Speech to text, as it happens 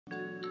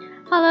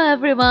Hello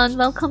everyone,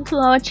 welcome to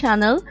our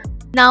channel.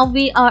 Now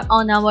we are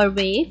on our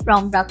way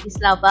from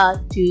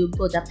Bratislava to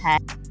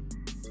Budapest.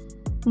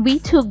 We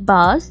took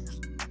bus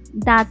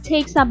that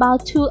takes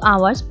about 2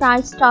 hours.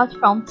 Price starts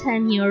from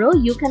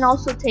 €10. You can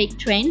also take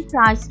train.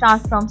 Price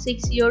starts from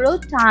 €6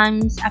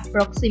 times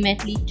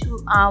approximately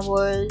 2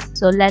 hours.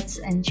 So let's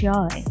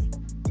enjoy.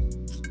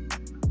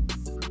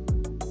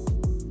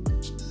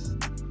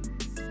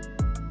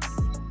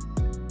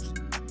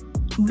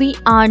 We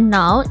are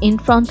now in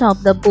front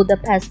of the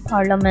Budapest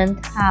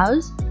Parliament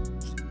House.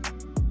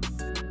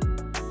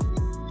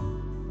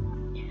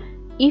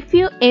 If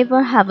you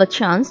ever have a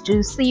chance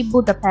to see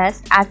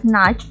Budapest at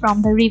night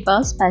from the river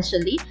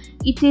especially,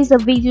 it is a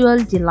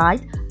visual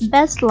delight,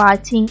 best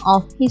lighting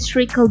of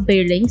historical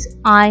buildings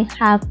I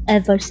have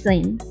ever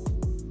seen.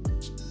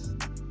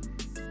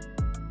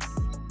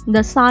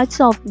 The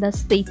sights of the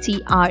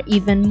city are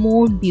even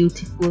more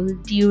beautiful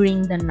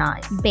during the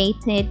night,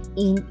 bathed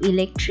in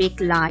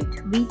electric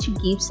light, which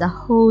gives a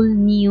whole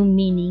new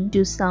meaning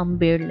to some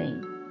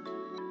buildings.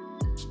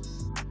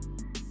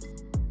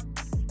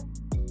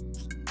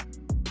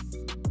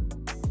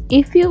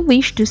 If you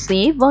wish to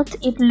see what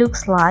it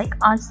looks like,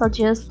 I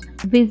suggest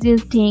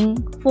visiting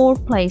 4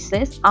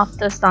 places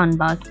after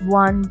sunbath.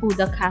 1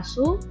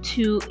 Budakeszi,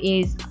 2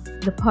 is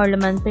the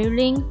Parliament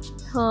Building,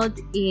 3rd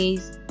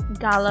is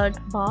Gálert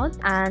Bath,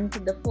 and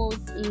the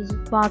 4th is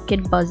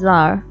Market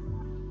Bazaar.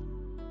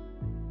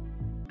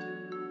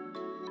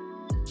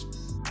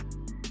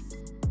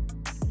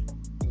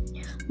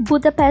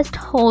 Budapest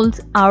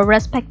holds a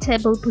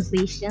respectable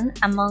position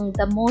among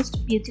the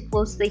most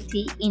beautiful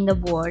cities in the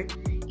world.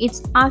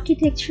 Its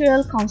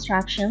architectural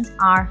constructions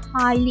are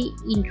highly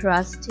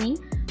interesting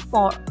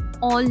for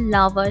all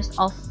lovers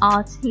of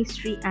arts,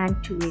 history, and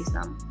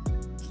tourism.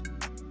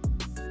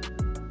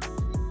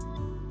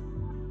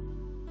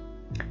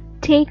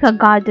 Take a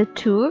guided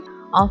tour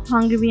of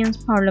Hungarian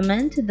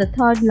Parliament, the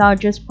 3rd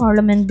largest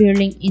parliament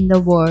building in the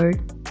world.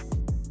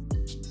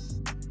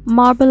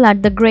 Marble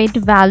at the Great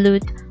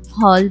Valut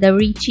Hall, the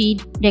richly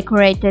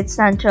decorated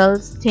central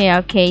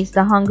staircase,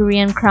 the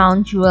Hungarian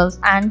crown jewels,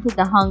 and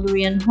the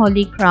Hungarian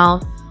Holy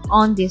Crown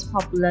on this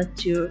popular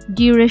tour.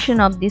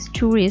 Duration of this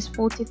tour is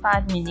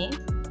 45 minutes.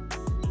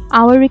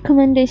 Our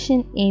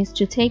recommendation is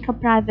to take a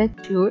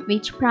private tour,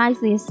 which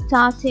price is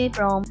started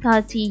from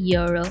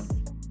 €30.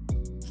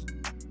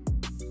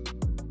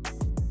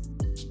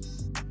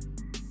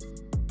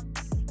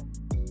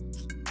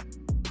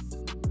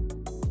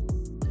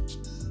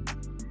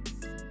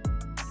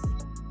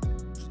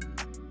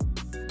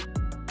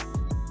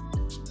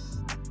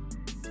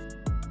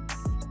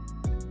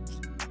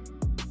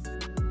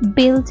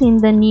 Built in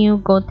the new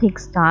Gothic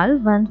style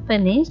when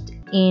finished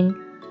in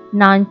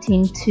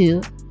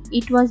 1902,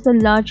 it was the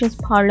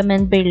largest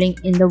parliament building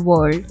in the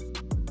world.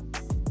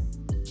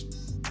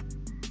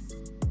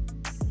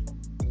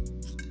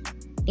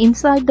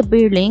 Inside the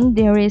building,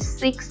 there is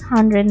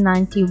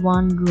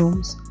 691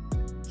 rooms.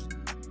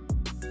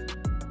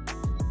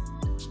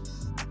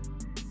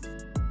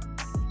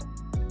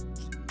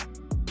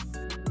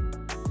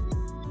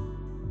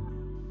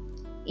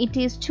 It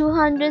is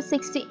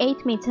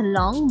 268 meters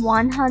long,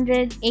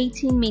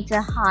 118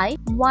 meters high,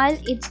 while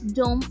its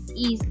dome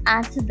is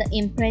at the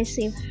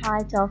impressive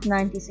height of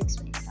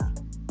 96 meters.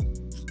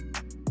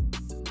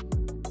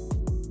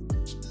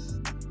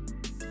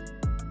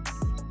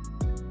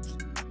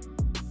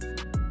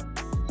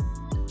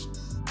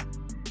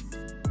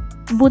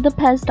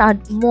 Budapest are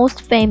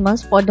most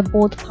famous for the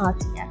boat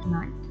party at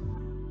night.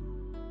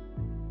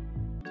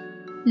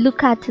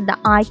 Look at the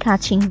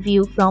eye-catching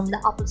view from the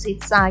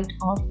opposite side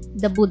of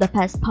the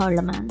Budapest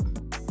Parliament.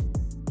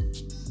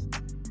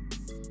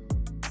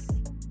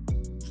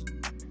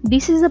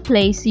 This is a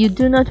place you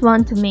do not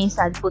want to miss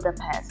at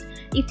Budapest.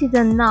 It is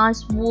a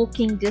nice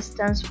walking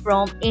distance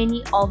from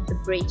any of the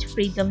bridge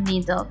Freedom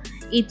Needle.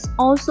 It's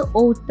also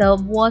worth the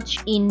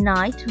watch in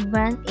night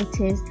when it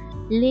is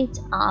lit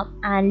up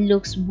and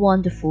looks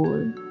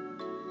wonderful.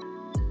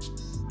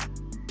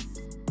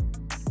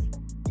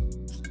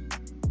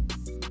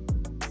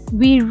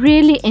 We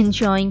really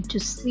enjoying to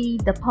see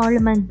the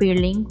Parliament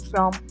building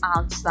from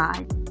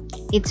outside.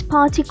 It's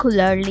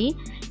particularly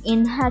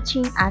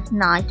enhancing at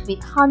night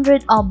with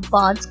hundreds of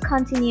birds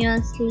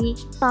continuously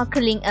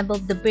circling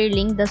above the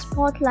building. The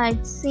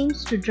spotlight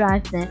seems to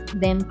drive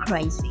them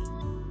crazy.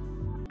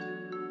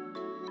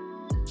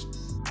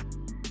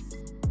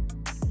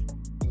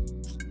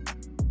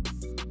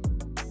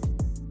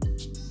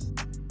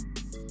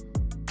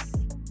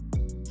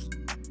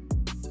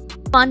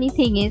 Funny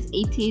thing is,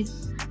 it is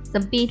a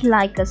bit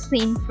like a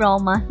scene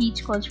from a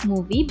Hitchcock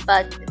movie,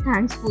 but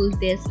thankfully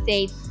they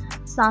stayed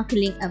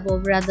circling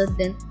above rather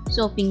than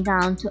swooping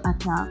down to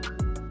attack.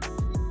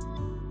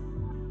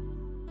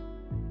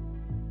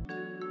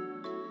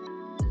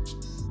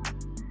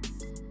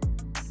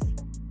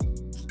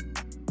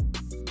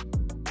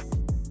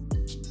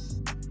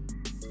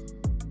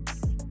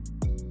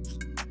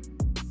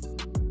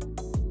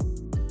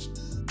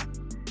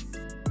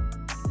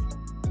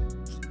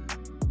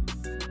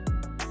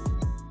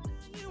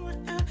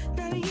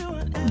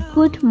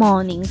 Good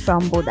morning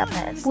from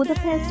Budapest.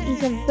 Budapest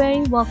is a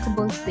very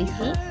walkable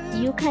city.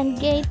 You can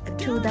get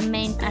to the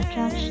main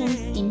attractions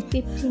in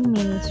 15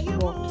 minutes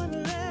walk.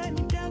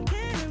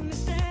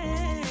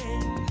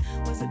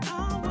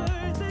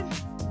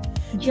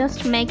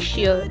 Just make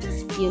sure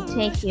you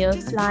take your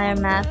flyer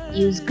map,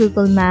 use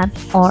Google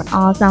Maps or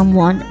ask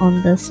someone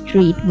on the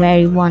street where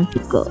you want to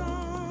go.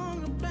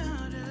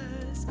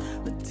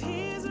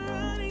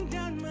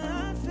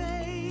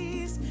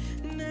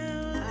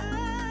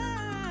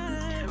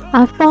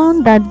 I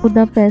found that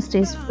Budapest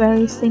is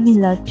very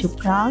similar to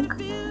Prague.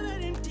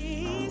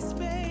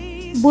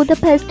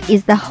 Budapest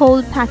is the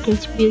whole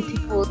package,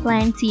 beautiful,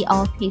 plenty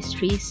of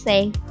history,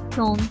 safe,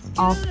 tons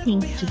of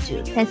things to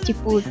do, tasty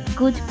food,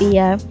 good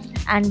beer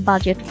and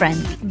budget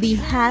friendly. We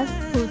have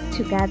put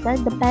together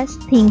the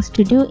best things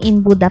to do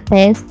in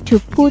Budapest to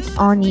put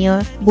on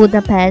your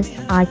Budapest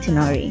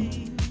itinerary.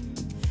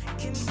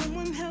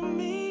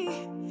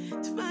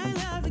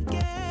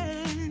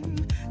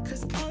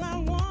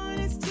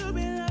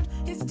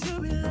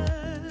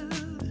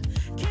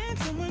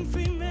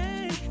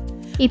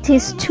 It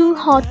is too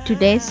hot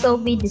today, so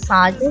we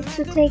decided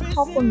to take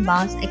hop-on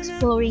bus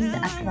exploring the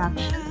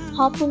attraction.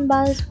 Hop-on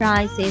bus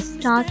prices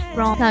start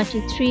from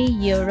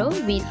 €33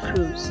 with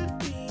cruise.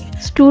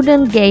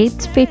 Student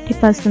gets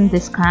 50%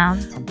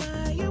 discount.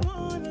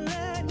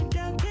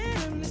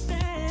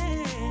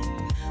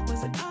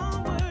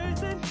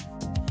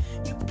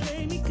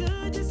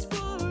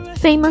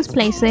 Famous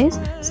places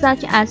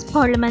such as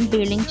Parliament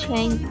Building,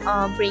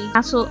 Bridge,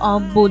 Castle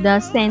of Buda,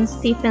 St.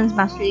 Stephen's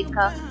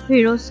Basilica,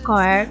 Hero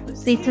Square,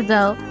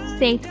 Citadel,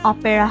 State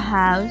Opera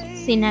House,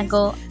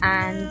 Synagogue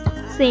and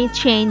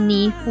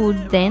Széchenyi Food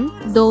Den.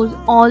 Those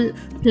all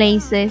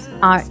places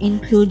are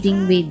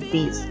including with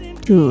this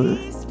tour.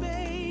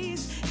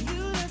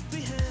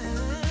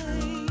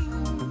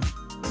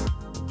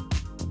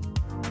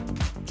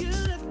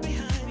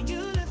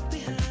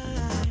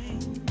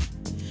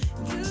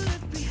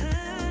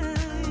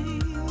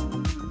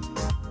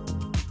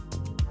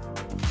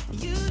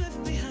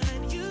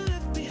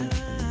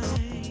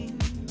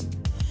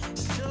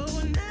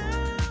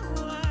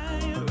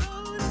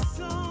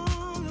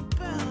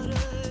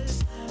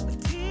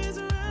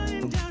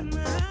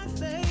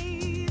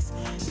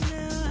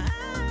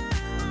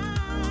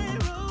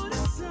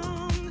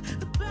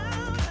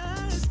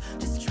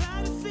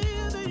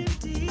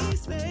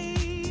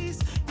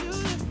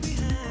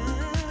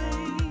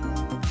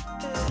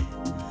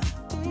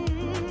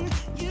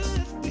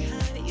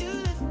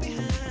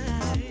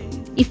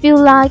 If you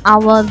like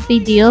our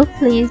video,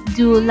 please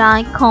do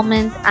like,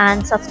 comment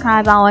and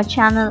subscribe our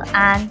channel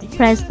and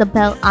press the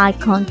bell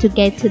icon to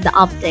get to the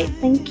update.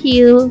 Thank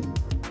you.